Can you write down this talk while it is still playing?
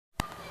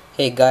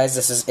Hey guys,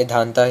 this is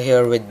Idhanta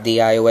here with the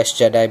iOS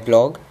Jedi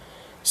blog.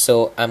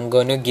 So I'm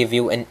going to give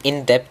you an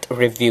in-depth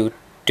review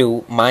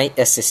to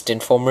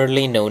MyAssistant,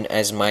 formerly known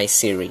as My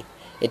Siri.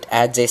 It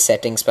adds a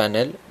settings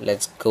panel.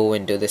 Let's go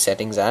into the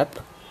settings app.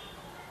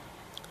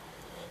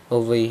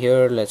 Over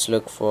here, let's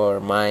look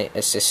for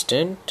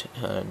MyAssistant,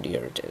 and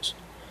here it is.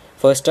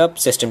 First up,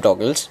 system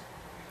toggles.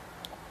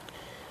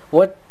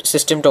 What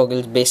system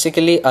toggles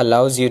basically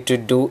allows you to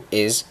do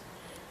is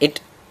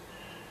it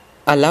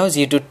allows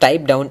you to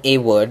type down a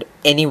word,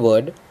 any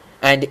word,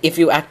 and if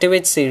you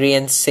activate Siri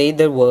and say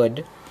the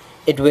word,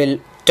 it will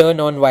turn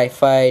on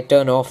Wi-Fi,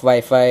 turn off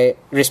Wi-Fi,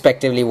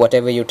 respectively,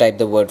 whatever you type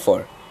the word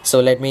for.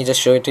 So let me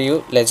just show it to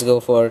you. Let's go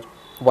for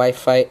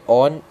Wi-Fi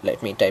on.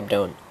 Let me type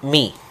down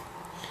me.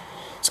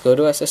 Let's go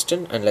to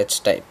Assistant and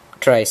let's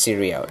try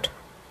Siri out.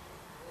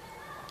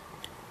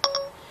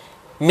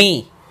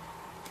 Me.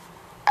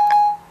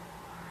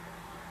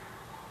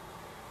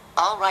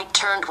 Alright,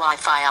 turned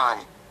Wi-Fi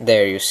on.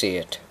 There you see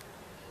it.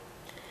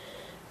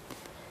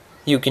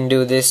 You can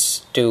do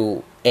this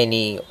to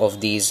any of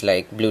these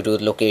like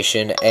Bluetooth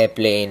location,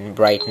 airplane,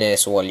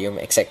 brightness, volume,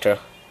 etc.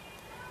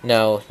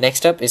 Now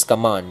next up is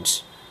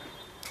commands.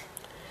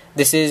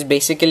 This is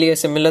basically a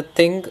similar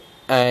thing,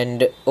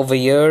 and over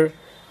here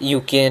you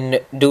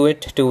can do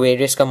it to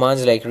various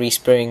commands like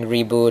respring,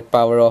 reboot,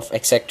 power off,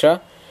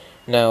 etc.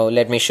 Now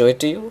let me show it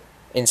to you.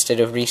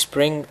 Instead of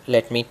respring,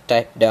 let me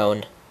type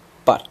down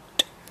but.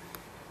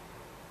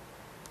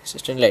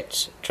 Assistant,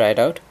 let's try it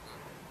out.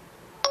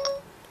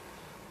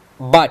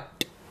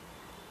 But.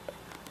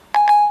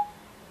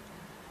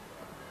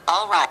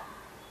 Alright.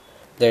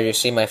 There you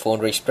see my phone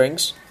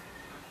resprings.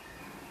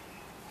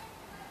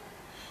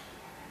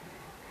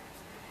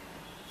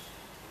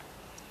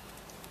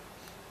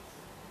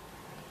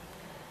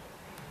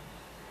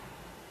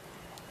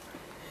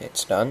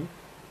 It's done.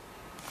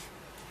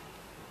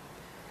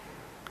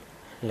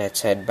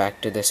 Let's head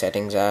back to the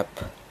settings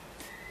app.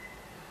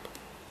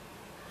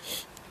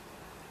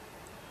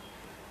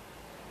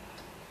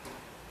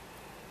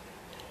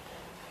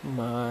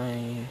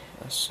 My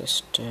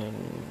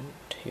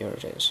assistant, here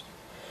it is.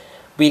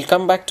 We'll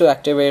come back to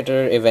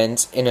activator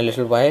events in a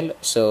little while,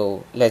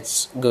 so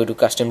let's go to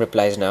custom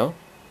replies now.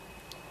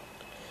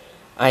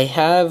 I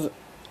have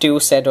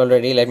two set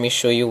already. Let me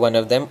show you one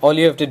of them. All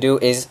you have to do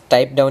is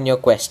type down your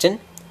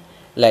question,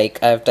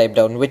 like I've typed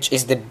down which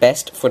is the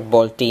best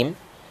football team,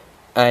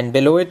 and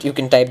below it you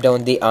can type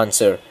down the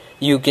answer.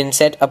 You can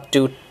set up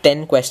to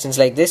 10 questions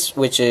like this,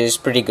 which is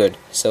pretty good.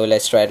 So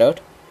let's try it out.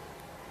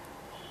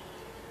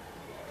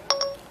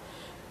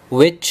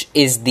 Which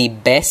is the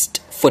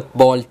best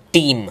football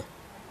team?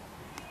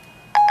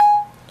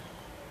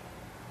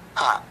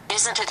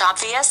 Isn't it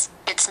obvious?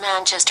 It's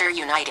Manchester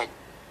United.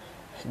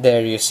 There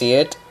you see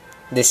it.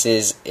 This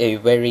is a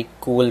very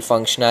cool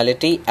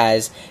functionality,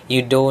 as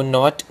you do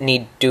not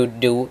need to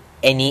do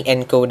any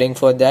encoding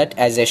for that,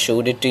 as I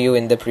showed it to you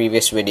in the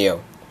previous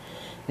video.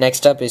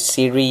 Next up is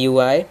Siri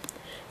UI.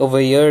 Over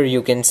here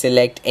you can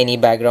select any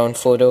background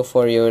photo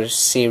for your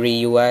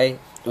Siri UI,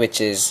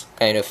 which is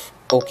kind of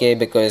okay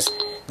because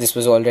this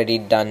was already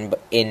done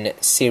in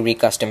Siri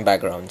custom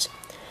backgrounds.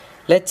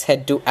 Let's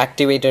head to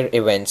activator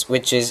events,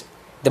 which is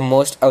the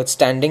most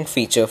outstanding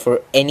feature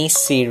for any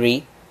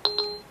Siri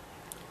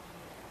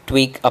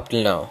tweak up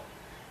till now.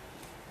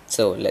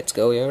 So let's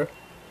go here,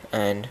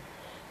 and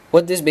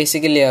what this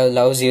basically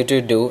allows you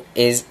to do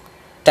is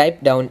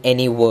type down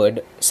any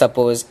word.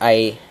 Suppose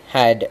I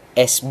had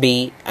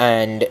SB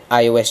and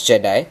iOS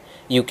Jedi.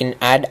 You can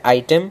add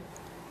item,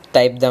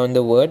 type down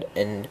the word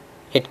and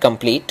hit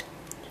complete.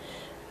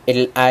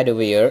 It'll add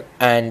over here,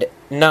 and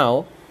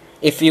now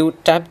if you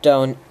tap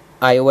down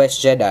iOS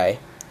Jedi,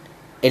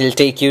 it'll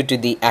take you to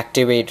the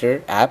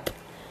activator app.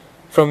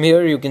 From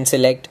here you can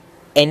select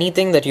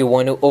anything that you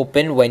want to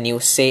open when you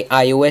say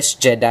iOS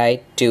Jedi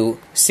to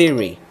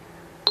Siri.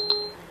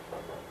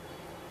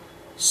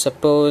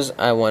 Suppose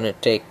I want to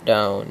take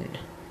down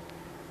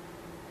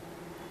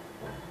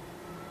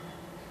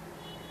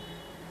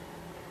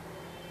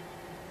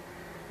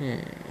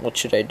what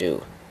should I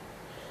do?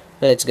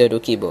 Let's go to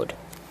keyboard.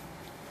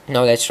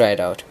 Now let's try it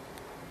out.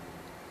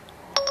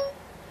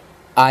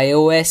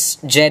 iOS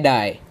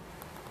Jedi.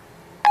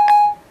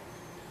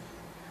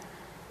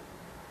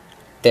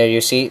 There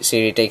you see,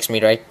 Siri takes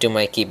me right to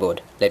my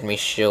keyboard. Let me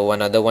show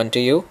another one to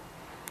you.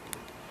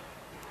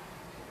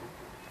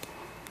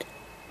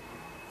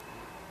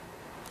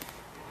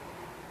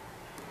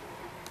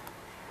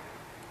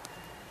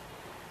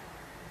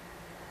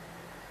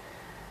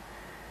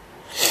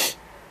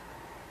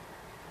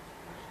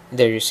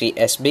 There you see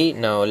SB.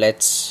 Now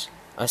let's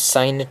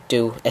assign it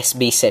to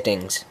SB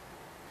settings.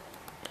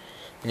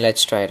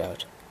 Let's try it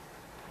out.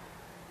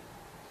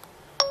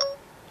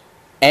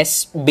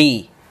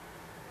 SB.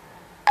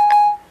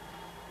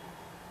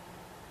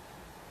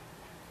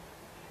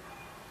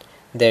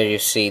 There you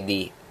see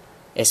the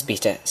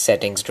SB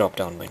settings drop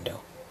down window.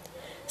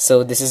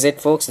 So this is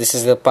it, folks. This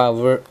is the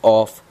power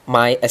of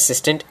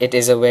MyAssistant. It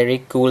is a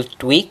very cool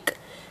tweak,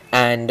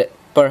 and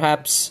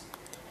perhaps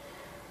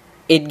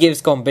it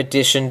gives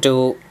competition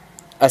to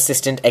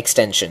Assistant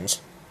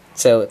extensions.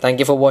 So thank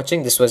you for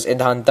watching. This was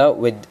Idhanta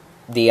with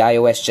the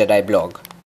iOS Jedi blog.